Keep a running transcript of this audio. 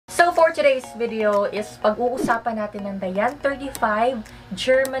for today's video is pag-uusapan natin ng DIANE 35,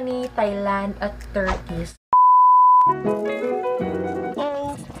 Germany, Thailand, at Turkey.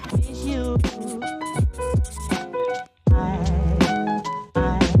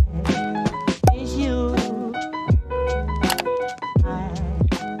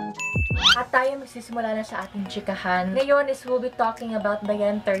 At tayo magsisimula na sa ating chikahan. Ngayon is we'll be talking about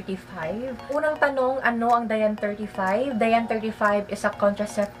DIANE 35. Unang tanong, ano ang DIANE 35? DIANE 35 is a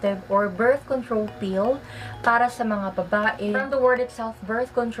contraceptive or birth control pill para sa mga babae. From the word itself,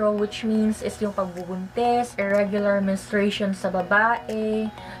 birth control, which means is yung pagbubuntis, irregular menstruation sa babae,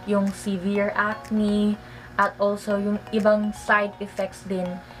 yung severe acne, at also yung ibang side effects din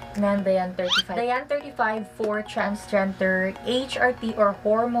ng DIANE 35. DIANE 35 for transgender, HRT or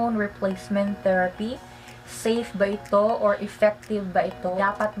hormone replacement therapy. Safe ba ito or effective ba ito?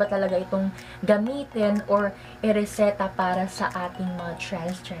 Dapat ba talaga itong gamitin or ireseta para sa ating mga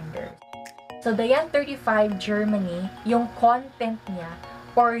transgender? So DIANE 35 Germany, yung content niya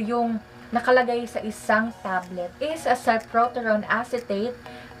or yung nakalagay sa isang tablet is a cyproterone acetate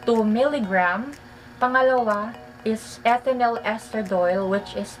 2 mg. Pangalawa is ethinyl estradiol,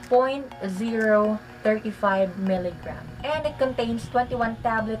 which is 0.035 mg. And it contains 21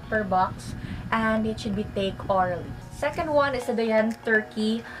 tablets per box, and it should be taken orally. Second one is the DIANE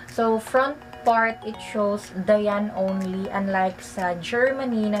Turkey. So, front part, it shows DIANE only, unlike sa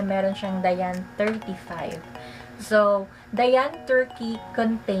Germany na meron siyang DIANE 35. So, DIANE Turkey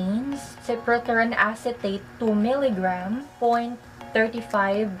contains cyproterone acetate 2 mg,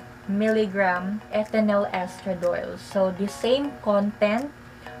 0.35 mg ethinyl estradiol. So, the same content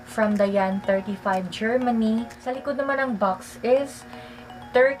from DIANE 35 Germany. Sa likod naman ng box is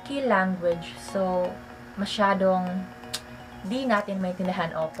Turkey language. So, masyadong di natin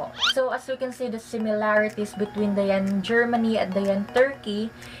maintindihan, opo. So, as we can see, the similarities between DIANE Germany at DIANE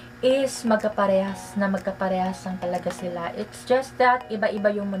Turkey is magkaparehas lang talaga sila. It's just that iba-iba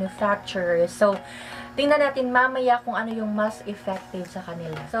yung manufacturer. So, tingnan natin mamaya kung ano yung mas effective sa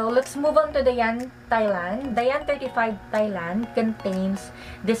kanila. So, let's move on to DIANE Thailand. DIANE 35 Thailand contains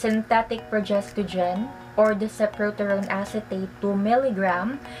the synthetic progestogen or the cyproterone acetate 2 mg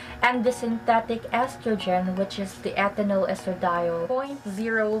and the synthetic estrogen, which is the ethinyl estradiol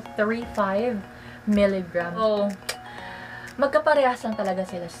 0.035 mg. So, magkaparehas lang talaga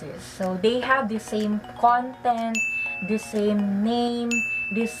sila, sis. So, they have the same content, the same name,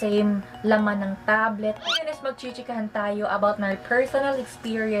 the same laman ng tablet. Ngayon is magchichikahan tayo about my personal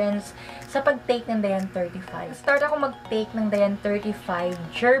experience sa pag-take ng DIANE 35. Start ako mag-take ng DIANE 35.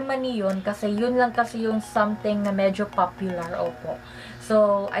 Germany yun kasi yun lang kasi yung something na medyo popular, opo.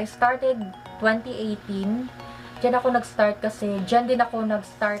 So, I started 2018. Diyan ako nag-start kasi diyan din ako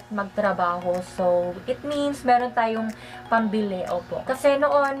nag-start magtrabaho. So, it means meron tayong pambili, opo. Kasi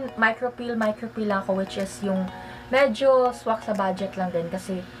noon, micropill lang ako, which is yung medyo swak sa budget lang din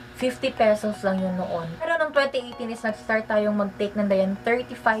kasi 50 pesos lang yun noon. Pero noong 2018 is nag-start tayong mag-take ng DIANE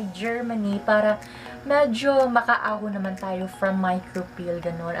 35 Germany para medyo makaahon naman tayo from micropill,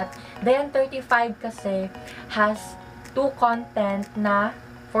 ganun. At DIANE 35 kasi has two content na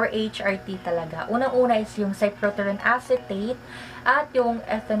for HRT talaga. Unang-una is yung cyproterone acetate at yung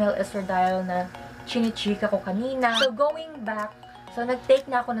ethinyl estradiol na chinichika ko kanina. So, going back, so, nag-take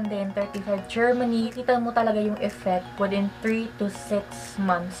na ako ng DIANE 35 Germany. Kita mo talaga yung effect within 3 to 6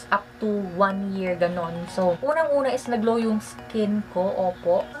 months up to 1 year, ganon. So, unang-una is nag-glow yung skin ko,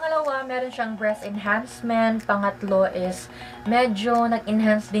 opo. Pangalawa, meron siyang breast enhancement. Pangatlo is medyo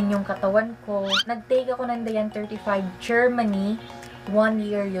nag-enhance din yung katawan ko. Nag-take ako ng DIANE 35 Germany. 1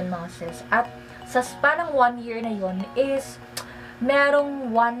 year yun, mga sis. At sa span ng 1 year na yun is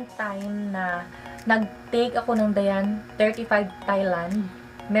merong one time na nag-take ako ng DIANE 35 Thailand,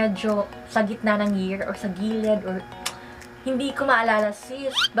 medyo sa gitna ng year or sa gilid or hindi ko maalala,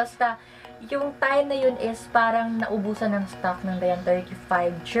 sis. Basta yung time na yun is parang naubusan ng stock ng DIANE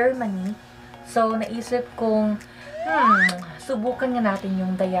 35 Germany. So, naisip kong subukan nga natin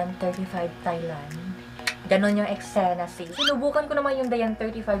yung DIANE 35 Thailand. Ganon yung eksena, sis. Sinubukan ko naman yung DIANE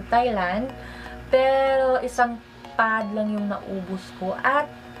 35 Thailand, pero isang pad lang yung naubos ko at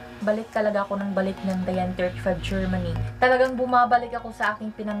balik talaga ako ng balik ng DIANE 35 Germany. Talagang bumabalik ako sa aking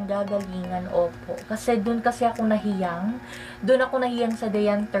pinanggagalingan, opo. Kasi dun kasi ako nahiyang. Dun ako nahiyang sa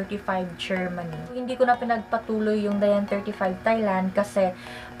DIANE 35 Germany. Hindi ko na pinagpatuloy yung DIANE 35 Thailand kasi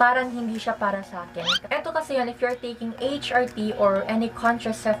parang hindi siya para sa akin. Ito kasi yan, if you're taking HRT or any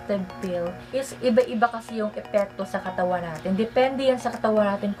contraceptive pill, is iba-iba kasi yung epekto sa katawan natin. Depende yan sa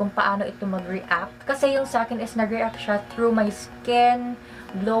katawan natin kung paano ito mag-react. Kasi yung sa akin is nag-react siya through my skin,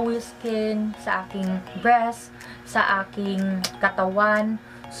 glowy skin, sa aking breast, sa aking katawan.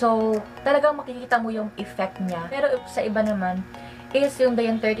 So, talagang makikita mo yung effect niya. Pero sa iba naman, is yung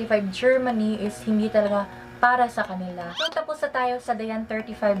DIANE 35 Germany is hindi talaga para sa kanila. So, tapos na tayo sa DIANE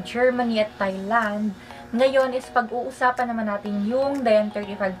 35 Germany at Thailand. Ngayon is pag-uusapan naman natin yung DIANE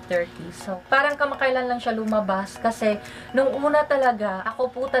 35 Turkey. So, parang kamakailan lang siya lumabas kasi nung una talaga, ako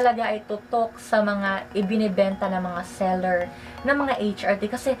po talaga ay tutok sa mga ibinibenta ng mga seller ng mga HRT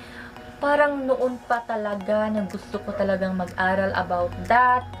kasi parang noon pa talaga na gusto ko talagang mag-aral about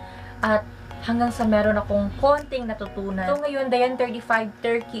that at hanggang sa meron akong konting natutunan. So ngayon, DIANE 35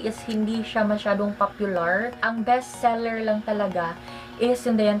 Turkey is hindi siya masyadong popular. Ang best seller lang talaga is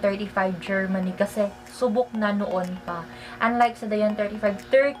yung DIANE 35 Germany kasi subok na noon pa. Unlike sa DIANE 35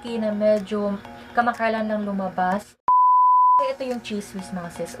 Turkey na medyo kamakailan lang lumabas. Ito yung chismis mga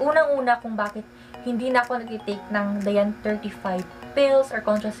sis. Unang-una kung bakit hindi na ako nag-take ng DIANE 35 pills or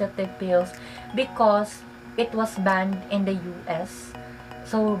contraceptive pills because it was banned in the US.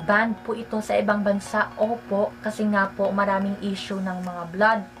 So, banned po ito sa ibang bansa. Opo, kasi nga po maraming issue ng mga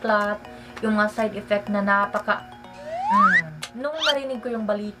blood clot, yung mga side effect na napaka... Nung narinig ko yung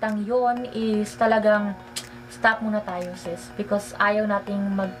balitang yon is talagang stop muna tayo sis because ayaw nating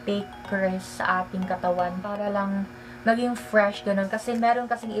mag-take risk sa ating katawan para lang maging fresh ganun. Kasi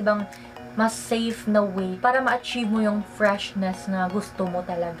meron kasing ibang mas safe na way para ma-achieve mo yung freshness na gusto mo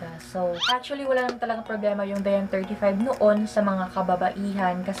talaga. So, actually, wala naman talagang problema yung DIANE 35 noon sa mga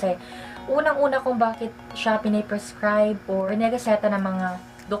kababaihan kasi unang-una kung bakit siya piniprescribe or negaseta ng mga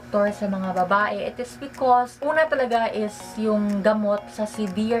doktor sa mga babae, it is because una talaga is yung gamot sa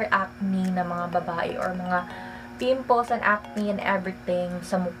severe acne ng mga babae or mga pimples and acne and everything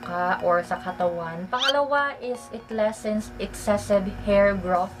sa mukha or sa katawan. Pangalawa is it lessens excessive hair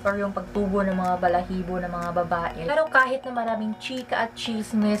growth or yung pagtubo ng mga balahibo ng mga babae. Pero kahit na maraming chika at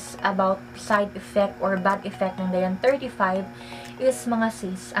chismis about side effect or bad effect ng DIANE 35 is mga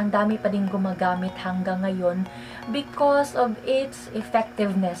sis, ang dami pa din gumagamit hanggang ngayon because of its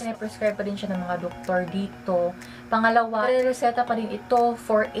effectiveness. Prescribe pa din siya ng mga doktor dito. Pangalawa, reseta pa din ito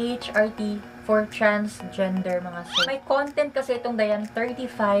for HRT for transgender mga sis. May content kasi itong DIANE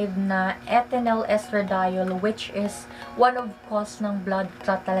 35 na ethinyl estradiol which is one of cause ng blood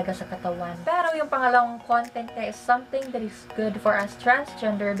clot talaga sa katawan. Pero yung pangalawang content niya is something that is good for us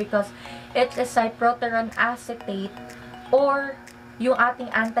transgender because it's a cyproteron acetate or yung ating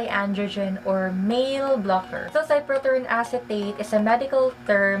anti-androgen or male blocker. So, cyproteron acetate is a medical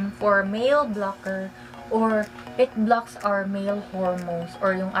term for male blocker or it blocks our male hormones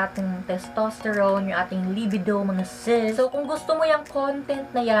or yung ating testosterone, yung ating libido, mga sis. So, kung gusto mo yung content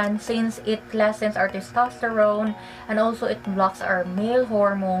na yan, since it lessens our testosterone and also it blocks our male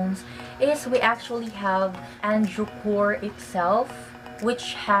hormones, is we actually have Androcore itself,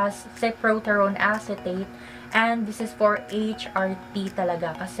 which has cyproteron acetate. And this is for HRT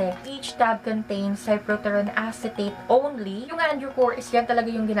talaga kasi each tab contains cyproteron acetate only. Yung Androcore is yan talaga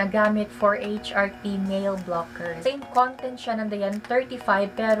yung ginagamit for HRT male blockers. Same content siya ng DIANE 35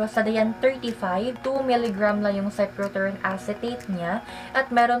 pero sa DIANE 35, 2 mg lang yung cyproteron acetate niya at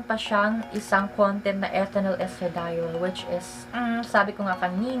meron pa siyang isang content na ethinyl estradiol which is, sabi ko nga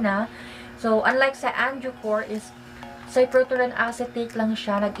kanina, so unlike sa Androcore is cyproteron acetate lang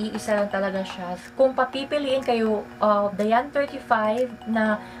siya, nag-iisa lang talaga siya. Kung papipiliin kayo DIANE 35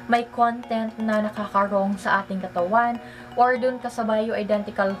 na may content na nakakarong sa ating katawan or dun kasabay yung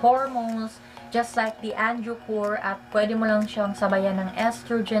identical hormones just like the Androcore at pwede mo lang siyang sabayan ng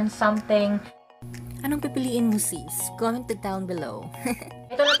estrogen something. Anong pipiliin mo sis? Comment it down below.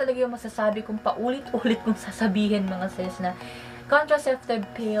 Ito na talaga yung masasabi kong paulit-ulit kong sasabihin mga sis na contraceptive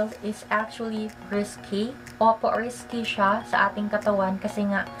pills is actually risky. Opo, risky siya sa ating katawan kasi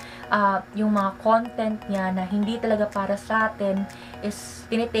nga yung mga content niya na hindi talaga para sa atin is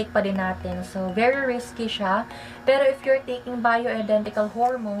tinitake pa din natin. So, very risky siya. Pero if you're taking bioidentical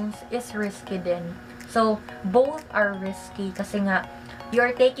hormones, is risky din. So, both are risky kasi nga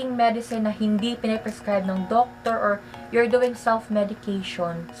you're taking medicine na hindi piniprescribe ng doctor or you're doing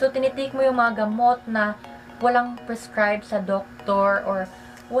self-medication. So, tinitake mo yung mga gamot na walang prescribe sa doctor or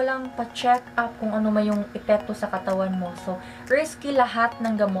walang pa-check up kung ano may yung epekto sa katawan mo. So, risky lahat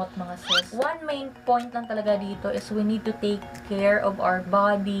ng gamot mga sis. One main point lang talaga dito is we need to take care of our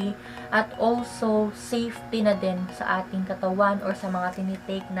body at also safety na din sa ating katawan or sa mga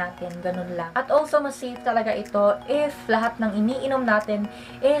tinitake natin. Ganun lang. At also, mas safe talaga ito if lahat ng iniinom natin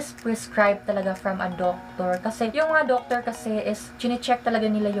is prescribed talaga from a doctor. Kasi yung mga doctor kasi is chine-check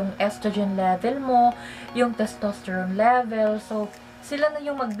talaga nila yung estrogen level mo, yung testosterone level. So, Sila na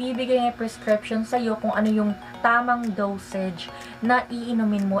yung magbibigay ng prescription sa'yo kung ano yung tamang dosage na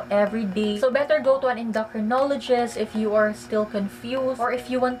iinumin mo every day. So, better go to an endocrinologist if you are still confused or if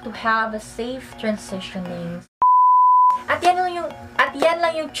you want to have a safe transitioning. At yan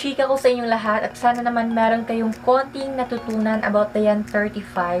lang yung chika ko sa inyong lahat at sana naman meron kayong konting natutunan about DIANE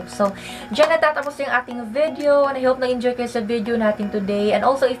 35. So, dyan natatapos yung ating video and I hope na-enjoy kayo sa video natin today. And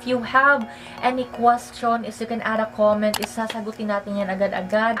also, if you have any question, is you can add a comment, isasagutin natin yan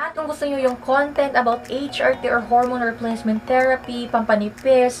agad-agad. At kung gusto nyo yung content about HRT or hormone replacement therapy,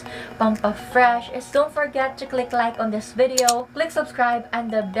 pampanipis, pampafresh, is don't forget to click like on this video, click subscribe and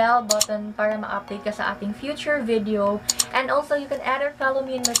the bell button para ma-update ka sa ating future video. And also, you can add or follow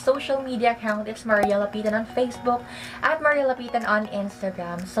me in my social media account. It's Mariel Japitan on Facebook at Mariel Japitan on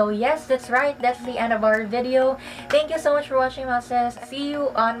Instagram. So yes, that's right. That's the end of our video. Thank you so much for watching, Moses. See you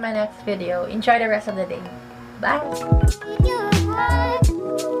on my next video. Enjoy the rest of the day. Bye!